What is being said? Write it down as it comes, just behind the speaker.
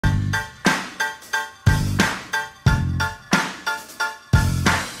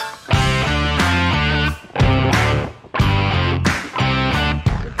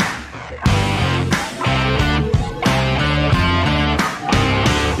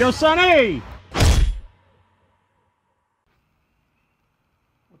Yo, Sonny!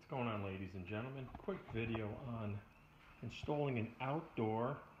 What's going on, ladies and gentlemen? Quick video on installing an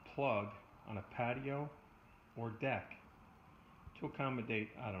outdoor plug on a patio or deck to accommodate,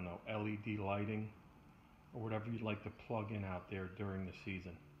 I don't know, LED lighting or whatever you'd like to plug in out there during the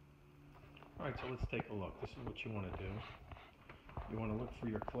season. Alright, so let's take a look. This is what you want to do. You want to look for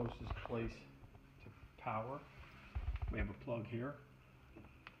your closest place to power. We have a plug here,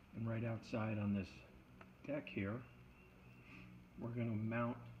 and right outside on this deck here, we're going to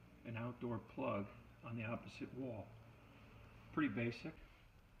mount an outdoor plug on the opposite wall. Pretty basic.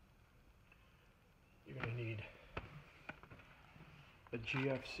 You're going to need a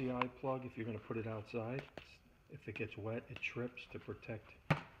GFCI plug if you're going to put it outside. If it gets wet, it trips to protect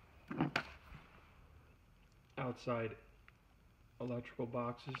outside electrical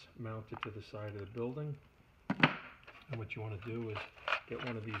boxes mounted to the side of the building. And what you want to do is get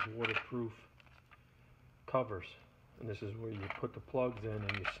one of these waterproof covers, and this is where you put the plugs in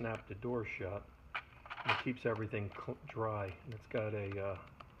and you snap the door shut, and it keeps everything dry, and it's got a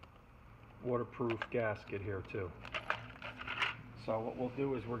waterproof gasket here too. So what we'll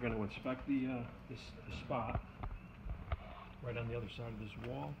do is we're going to inspect the spot right on the other side of this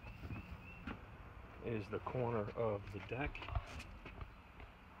wall. Is the corner of the deck,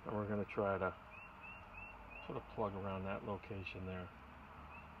 and we're going to try to sort of plug around that location there.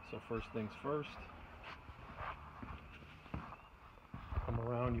 So first things first, come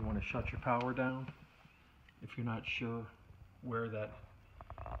around, you want to shut your power down. If you're not sure where that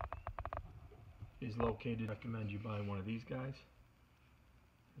is located, I recommend you buy one of these guys.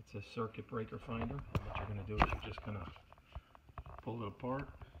 It's a circuit breaker finder. What you're going to do is you're just going to pull it apart,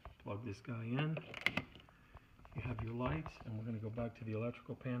 plug this guy in. You have your lights, and we're going to go back to the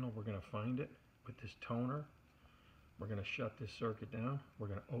electrical panel. We're going to find it with this toner. We're going to shut this circuit down. We're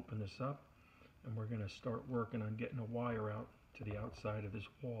going to open this up, and we're going to start working on getting a wire out to the outside of this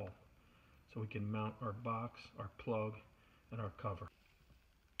wall so we can mount our box, our plug, and our cover.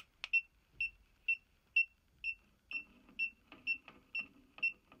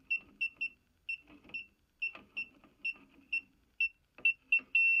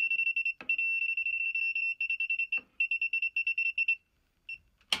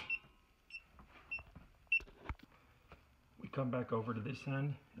 Come back over to this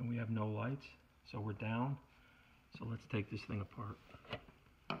end, and we have no lights, so we're down. So let's take this thing apart.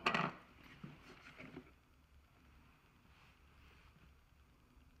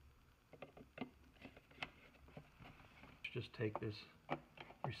 Just take this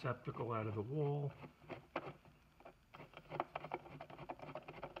receptacle out of the wall.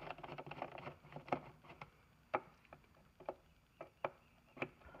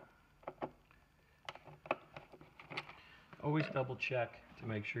 Always double check to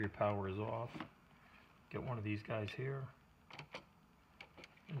make sure your power is off. Get one of these guys here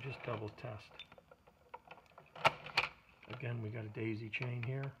and just double test. Again, we got a daisy chain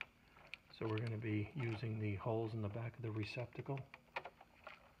here, so we're going to be using the holes in the back of the receptacle.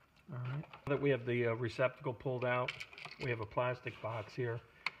 Alright, now that we have the receptacle pulled out, we have a plastic box here.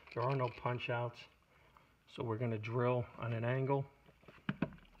 There are no punch outs, so we're going to drill on an angle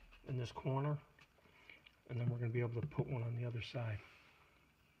in this corner, and then we're going to be able to put one on the other side.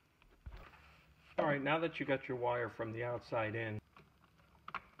 Alright, now that you got your wire from the outside in,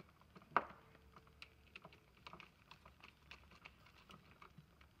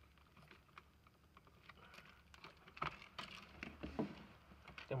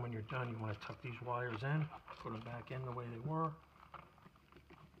 then when you're done, you want to tuck these wires in, put them back in the way they were.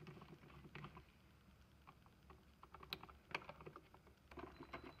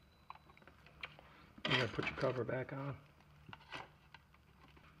 You're going to put your cover back on.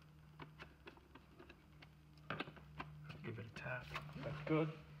 Give it a tap. That's good.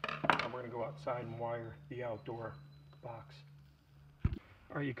 Now we're going to go outside and wire the outdoor box.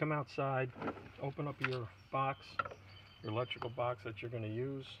 Alright, you come outside, open up your box, your electrical box that you're going to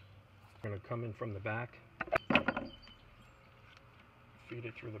use. You're going to come in from the back. Feed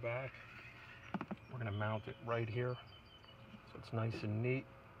it through the back. We're going to mount it right here so it's nice and neat.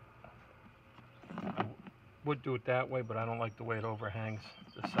 I would do it that way, but I don't like the way it overhangs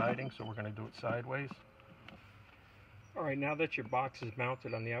the siding, so we're going to do it sideways. Alright, now that your box is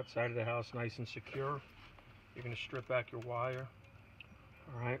mounted on the outside of the house nice and secure, you're going to strip back your wire.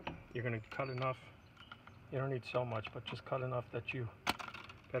 Alright, you're going to cut enough. You don't need so much, but just cut enough that you,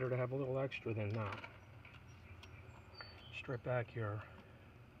 better to have a little extra than not. Strip back your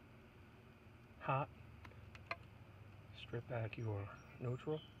hot, strip back your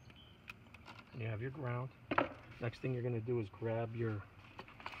neutral, and you have your ground. Next thing you're going to do is grab your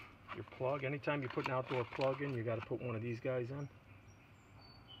your plug. Anytime you put an outdoor plug in, you got to put one of these guys in.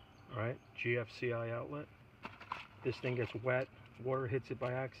 All right, GFCI outlet. This thing gets wet, water hits it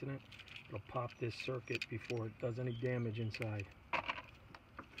by accident, it'll pop this circuit before it does any damage inside.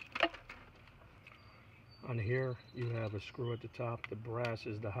 On here you have a screw at the top. The brass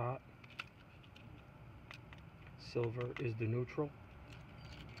is the hot, silver is the neutral,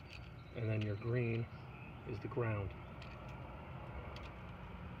 and then your green is the ground.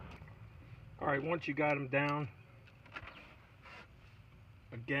 Alright, once you got them down,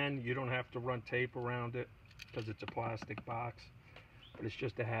 again, you don't have to run tape around it because it's a plastic box, but it's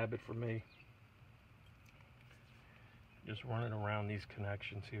just a habit for me. Just run it around these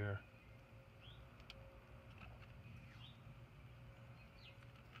connections here.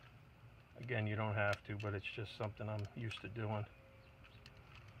 Again, you don't have to, but it's just something I'm used to doing.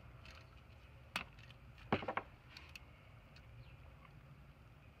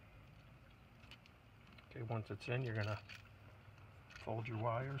 Okay, once it's in, you're gonna fold your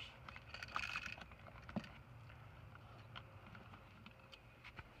wires.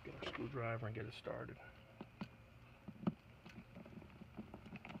 Get a screwdriver and get it started.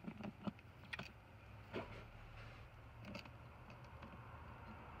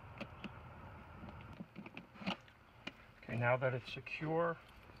 Okay, now that it's secure,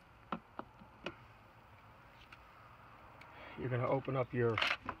 you're going to open up your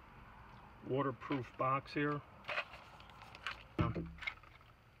waterproof box here. See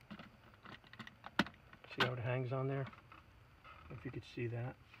how it hangs on there? If you could see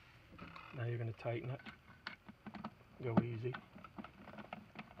that. Now you're going to tighten it. Go easy.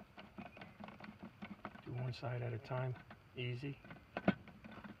 Do one side at a time. Easy.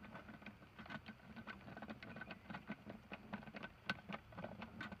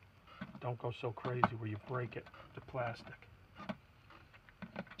 Don't go so crazy where you break it, the plastic.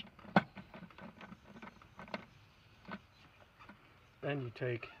 Then you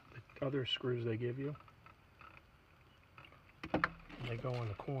take the other screws they give you, and they go in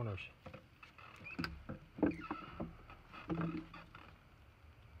the corners.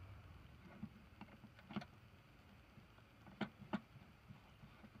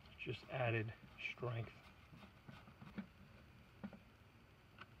 Just added strength.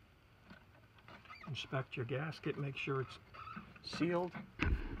 Inspect your gasket, make sure it's sealed.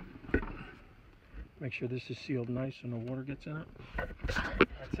 Make sure this is sealed nice so no water gets in it.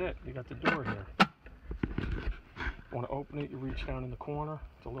 That's it, you got the door here. Want to open it, you reach down in the corner,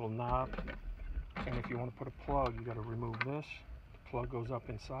 it's a little knob. And if you want to put a plug, you got to remove this. The plug goes up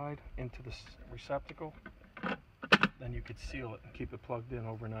inside into the receptacle. Then you could seal it and keep it plugged in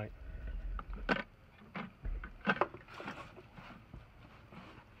overnight.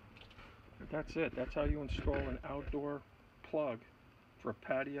 That's it. That's how you install an outdoor plug for a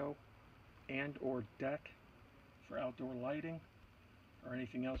patio and or deck, for outdoor lighting or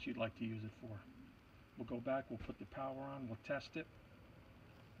anything else you'd like to use it for. We'll go back, we'll put the power on, we'll test it,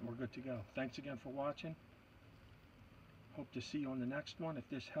 and we're good to go. Thanks again for watching. Hope to see you on the next one. If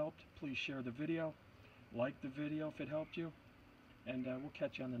this helped, please share the video, like the video if it helped you, and we'll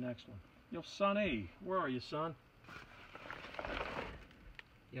catch you on the next one. Yo, Sonny, where are you, son?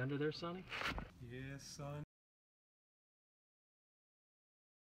 You under there, Sonny? Yes, son.